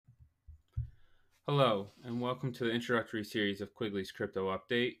Hello, and welcome to the introductory series of Quigley's Crypto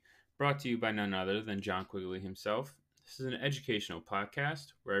Update, brought to you by none other than John Quigley himself. This is an educational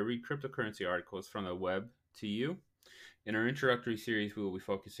podcast where I read cryptocurrency articles from the web to you. In our introductory series, we will be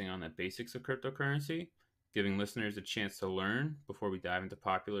focusing on the basics of cryptocurrency, giving listeners a chance to learn before we dive into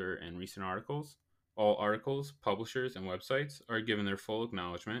popular and recent articles. All articles, publishers, and websites are given their full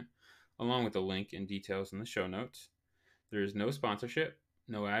acknowledgement, along with a link and details in the show notes. There is no sponsorship,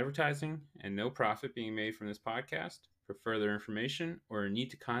 no advertising, and no profit being made from this podcast. For further information or a need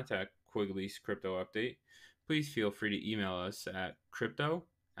to contact Quigley's Crypto Update, please feel free to email us at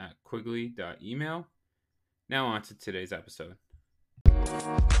crypto@quigley.email. Now on to today's episode.